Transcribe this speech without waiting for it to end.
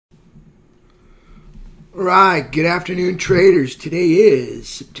All right, good afternoon, traders. Today is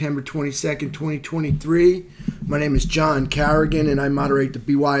September 22nd, 2023. My name is John Carrigan, and I moderate the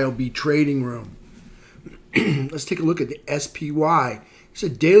BYOB trading room. Let's take a look at the SPY. It's a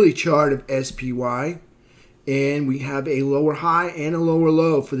daily chart of SPY, and we have a lower high and a lower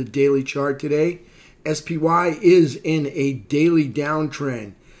low for the daily chart today. SPY is in a daily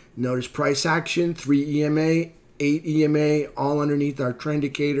downtrend. Notice price action, 3 EMA, 8 EMA, all underneath our trend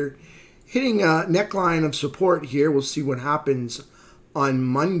indicator. Hitting a neckline of support here. We'll see what happens on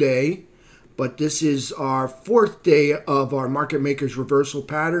Monday. But this is our fourth day of our market makers reversal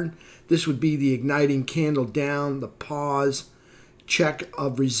pattern. This would be the igniting candle down, the pause, check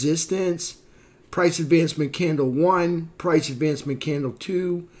of resistance, price advancement candle 1, price advancement candle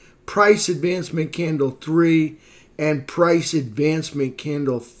 2, price advancement candle 3, and price advancement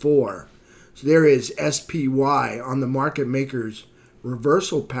candle 4. So there is SPY on the market makers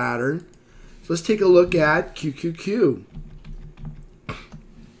reversal pattern. So let's take a look at QQQ. So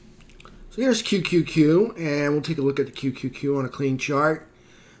here's QQQ, and we'll take a look at the QQQ on a clean chart.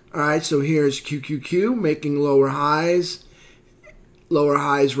 All right, so here's QQQ making lower highs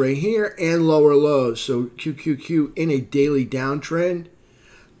right here, and lower lows. So QQQ in a daily downtrend.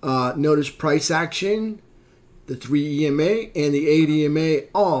 Notice price action, the 3 EMA and the 8 EMA,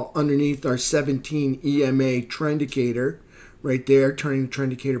 all underneath our 17 EMA trend indicator. Right there, turning the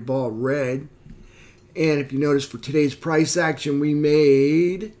trend indicator ball red. And if you notice for today's price action, we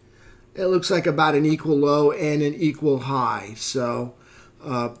made, it looks like about an equal low and an equal high. So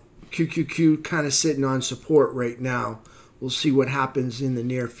QQQ kind of sitting on support right now. We'll see what happens in the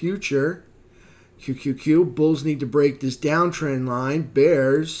near future. QQQ, bulls need to break this downtrend line.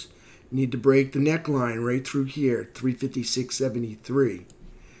 Bears need to break the neckline right through here, 356.73.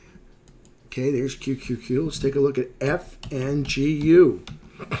 Okay, there's QQQ. Let's take a look at FNGU.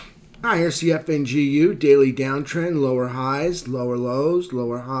 All right, here's the FNGU, daily downtrend, lower highs, lower lows,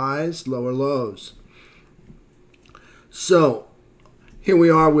 lower highs, lower lows. So here we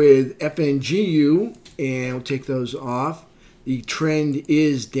are with FNGU, and we'll take those off. The trend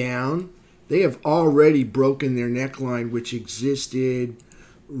is down. They have already broken their neckline, which existed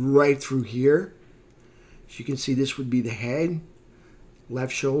right through here. As you can see, this would be the head,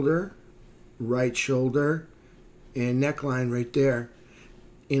 left shoulder, right shoulder, and neckline right there.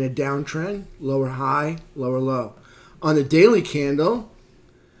 In a downtrend, lower high, lower low. On the daily candle,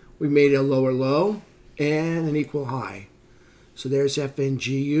 we made a lower low and an equal high. So there's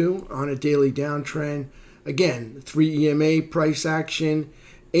FNGU on a daily downtrend. Again, 3 EMA price action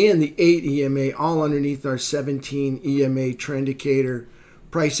and the 8 EMA all underneath our 17 EMA trend indicator.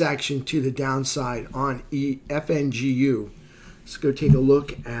 Price action to the downside on FNGU. Let's go take a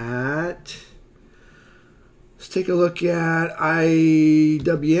look at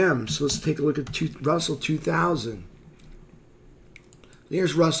IWM. So let's take a look at Russell 2000.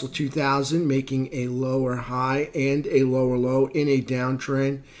 There's Russell 2000 making a lower high and a lower low in a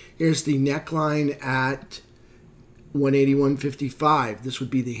downtrend. Here's the neckline at 181.55. This would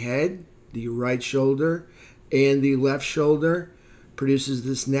be the head, the right shoulder, and the left shoulder. Produces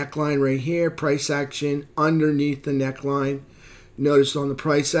this neckline right here. Price action underneath the neckline. Notice on the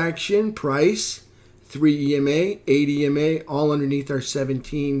price action, price, 3 EMA, 8 EMA, all underneath our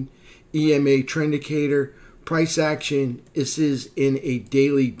 17 EMA trend indicator. Price action, this is in a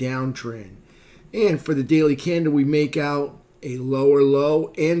daily downtrend. And for the daily candle, we make out a lower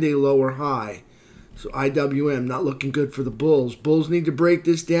low and a lower high. So IWM not looking good for the bulls. Bulls need to break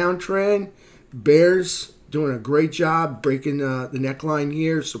this downtrend. Bears doing a great job breaking the neckline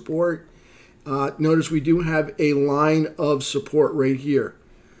here, support. Notice we do have a line of support right here.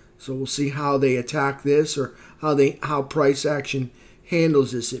 So we'll see how they attack this, or how price action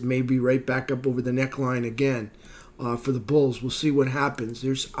handles this. It may be right back up over the neckline again for the bulls. We'll see what happens.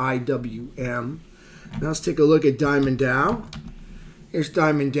 There's IWM. Now let's take a look at Diamond Dow. Here's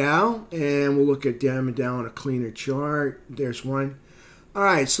Diamond Dow, and we'll look at Diamond Dow on a cleaner chart. There's one. All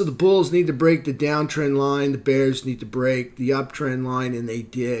right, so the bulls need to break the downtrend line. The bears need to break the uptrend line, and they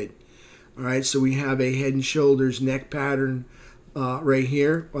did. All right, so we have a head and shoulders neck pattern right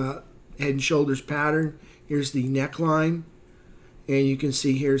here, head and shoulders pattern. Here's the neckline, and you can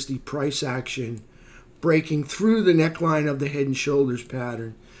see here's the price action breaking through the neckline of the head and shoulders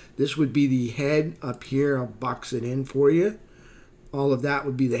pattern. This would be the head up here. I'll box it in for you. All of that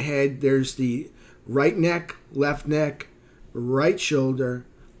would be the head. There's the right neck, right shoulder,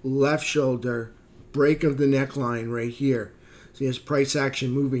 left shoulder, break of the neckline right here. So here's price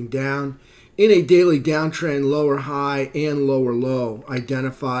action moving down. In a daily downtrend, lower high and lower low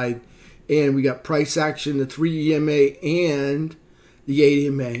identified. And we got price action, the 3 EMA and the 8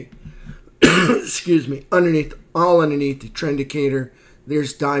 EMA. excuse me, underneath the trend indicator,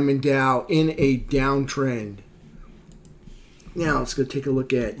 there's Diamond Dow in a downtrend. Now let's go take a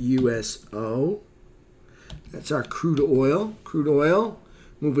look at USO. That's our crude oil. Crude oil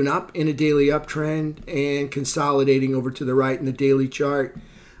moving up in a daily uptrend and consolidating over to the right in the daily chart.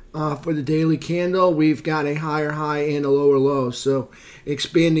 For the daily candle, we've got a higher high and a lower low. So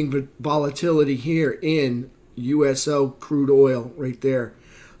expanding volatility here in USO crude oil right there.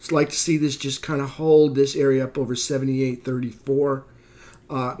 I'd like to see this just kind of hold this area up over 78.34.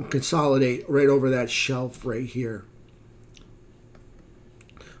 Consolidate right over that shelf right here.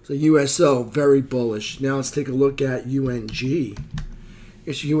 So USO, very bullish. Now let's take a look at UNG.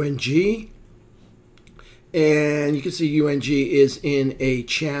 It's UNG. And you can see UNG is in a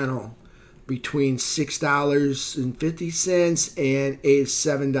channel between $6.50 and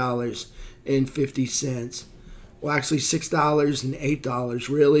 $7.50. Well, actually $6 and $8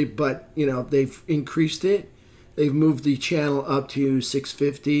 really, but you know, they've increased it. They've moved the channel up to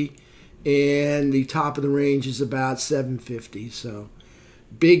 $6.50 and the top of the range is about $7.50. So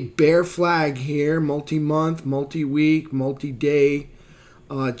big bear flag here, multi-month, multi-week, multi-day,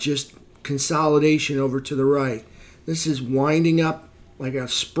 just consolidation over to the right. This is winding up like a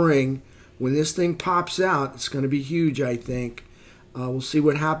spring. When this thing pops out, it's going to be huge, I think. We'll see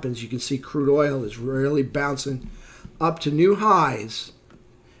what happens. You can see crude oil is really bouncing up to new highs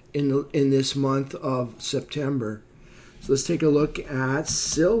in this month of September. So let's take a look at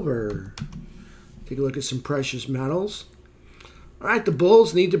silver. Take a look at some precious metals. All right, the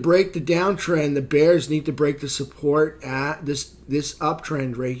bulls need to break the downtrend. The bears need to break the support at this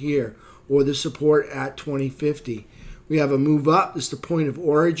uptrend right here, or the support at 2050. We have a move up. This is the point of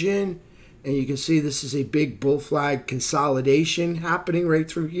origin. And you can see this is a big bull flag consolidation happening right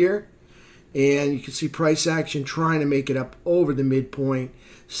through here. And you can see price action trying to make it up over the midpoint.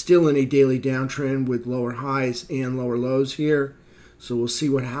 Still in a daily downtrend with lower highs and lower lows here. So we'll see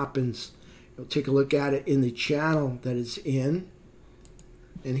what happens. We'll take a look at it in the channel that it's in.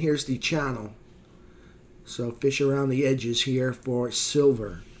 And here's the channel. So fish around the edges here for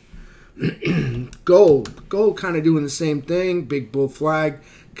silver. Gold kind of doing the same thing. Big bull flag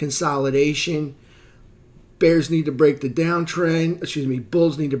consolidation. Bears need to break the downtrend. Excuse me,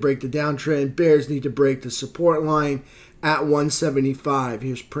 bulls need to break the downtrend. Bears need to break the support line at 175.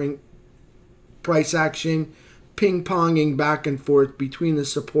 Here's price action ping-ponging back and forth between the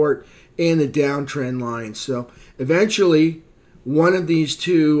support and the downtrend line. So eventually one of these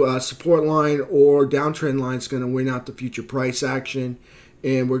two, support line or downtrend line, is going to win out the future price action.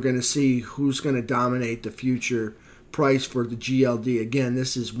 And we're going to see who's going to dominate the future price for the GLD. Again,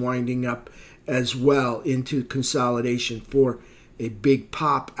 this is winding up as well into consolidation for a big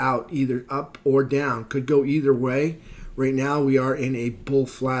pop out, either up or down. Could go either way. Right now, we are in a bull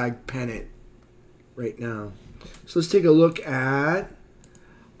flag pennant right now. So let's take a look at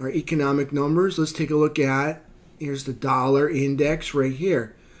our economic numbers. Let's take a look at, here's the dollar index right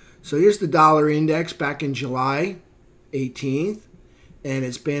here. So here's the dollar index back in July 18th. And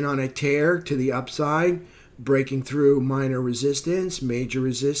it's been on a tear to the upside, breaking through minor resistance, major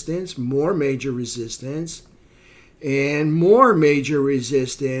resistance, more major resistance, and more major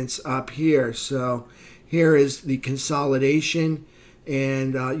resistance up here. So here is the consolidation,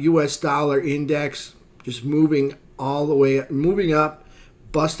 and US dollar index just moving all the way, moving up,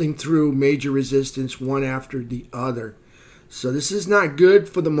 busting through major resistance one after the other. So this is not good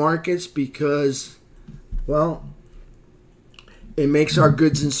for the markets because, well, it makes our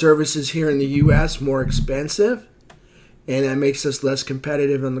goods and services here in the U.S. more expensive, and that makes us less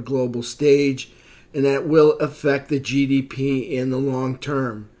competitive on the global stage, and that will affect the GDP in the long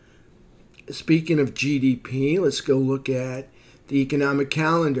term. Speaking of GDP, let's go look at the economic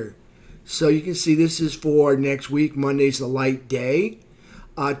calendar. So you can see this is for next week. Monday's a light day.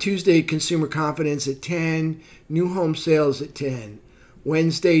 Tuesday, consumer confidence at 10, new home sales at 10.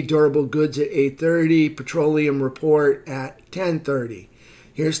 Wednesday, durable goods at 8:30, petroleum report at 10:30.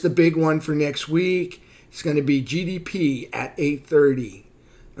 Here's the big one for next week. It's going to be GDP at 8:30.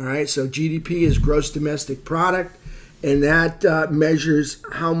 All right, so GDP is gross domestic product, and that measures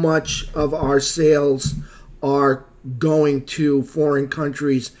how much of our sales are going to foreign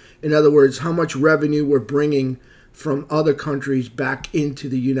countries. In other words, how much revenue we're bringing from other countries back into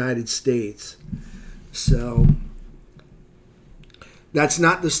the United States. So that's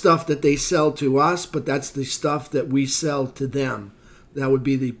not the stuff that they sell to us, but that's the stuff that we sell to them. That would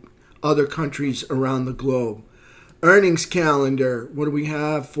be the other countries around the globe. Earnings calendar. What do we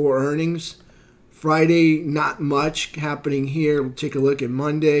have for earnings? Friday, not much happening here. We'll take a look at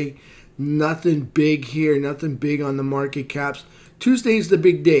Monday. Nothing big here. Nothing big on the market caps. Tuesday's the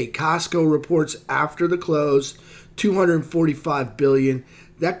big day. Costco reports after the close, $245 billion.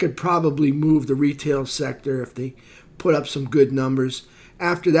 That could probably move the retail sector if they put up some good numbers.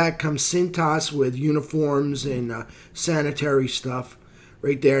 After that comes Cintas with uniforms and sanitary stuff.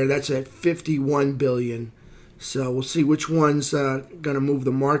 Right there, that's at $51 billion. So we'll see which one's going to move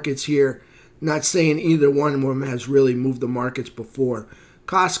the markets here. Not saying either one of them has really moved the markets before.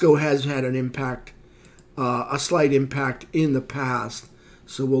 Costco has had an impact, a slight impact in the past.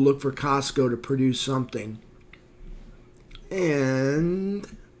 So we'll look for Costco to produce something. And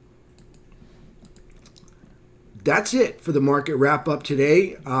that's it for the market wrap up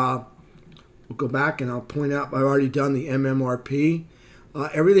today. We'll go back and I'll point out I've already done the MMRP.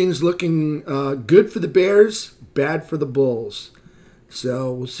 Everything's looking good for the bears, bad for the bulls.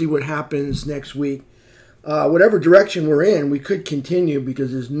 So we'll see what happens next week. Whatever direction we're in, we could continue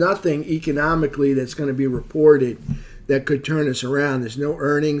because there's nothing economically that's going to be reported that could turn us around. There's no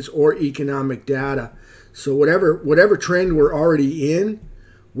earnings or economic data. So whatever trend we're already in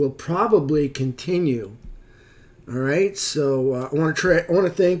will probably continue. All right. So I want to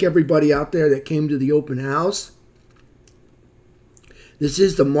thank everybody out there that came to the open house. This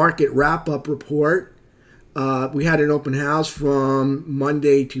is the market wrap-up report. We had an open house from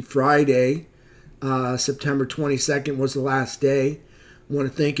Monday to Friday. September 22nd was the last day. I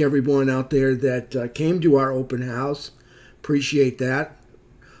want to thank everyone out there that came to our open house. Appreciate that.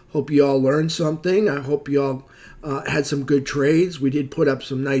 Hope you all learned something. I hope you all had some good trades. We did put up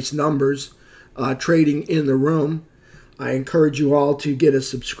some nice numbers trading in the room. I encourage you all to get a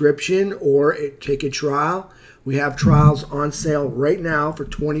subscription or take a trial. We have trials on sale right now for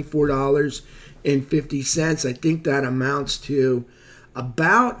 $24.50. I think that amounts to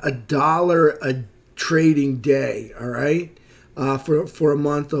about $1 a trading day, all right, for a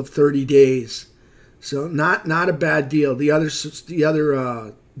month of 30 days. So not a bad deal. The other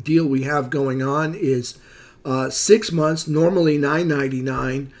deal we have going on is 6 months, normally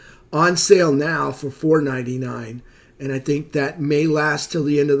 $9.99, on sale now for $4.99. And I think that may last till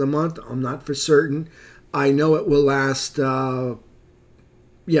the end of the month. I'm not for certain. I know it will last, I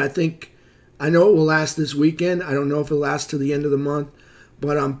know it will last this weekend. I don't know if it'll last till the end of the month,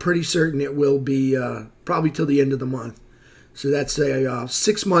 but I'm pretty certain it will be probably till the end of the month. So that's a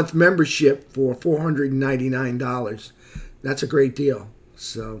 6-month membership for $499. That's a great deal.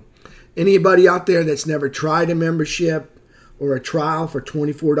 So anybody out there that's never tried a membership or a trial for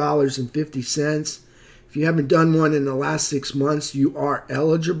 $24.50, if you haven't done one in the last 6 months, you are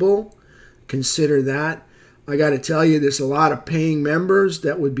eligible. Consider that. I got to tell you, there's a lot of paying members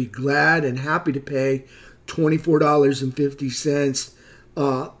that would be glad and happy to pay $24.50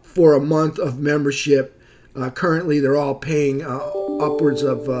 for a month of membership. Currently, they're all paying upwards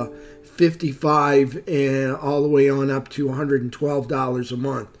of $55 and all the way on up to $112 a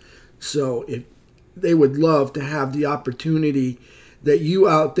month. So they would love to have the opportunity that you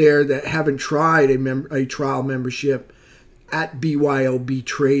out there that haven't tried a trial membership at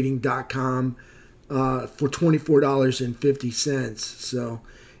BYOBtrading.com for $24.50. So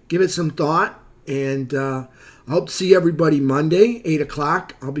give it some thought, and I hope to see everybody Monday, 8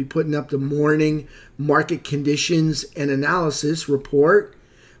 o'clock. I'll be putting up the morning market conditions and analysis report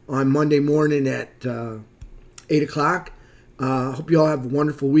on Monday morning at 8 o'clock. Hope you all have a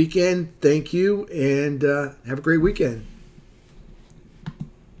wonderful weekend. Thank you, and have a great weekend.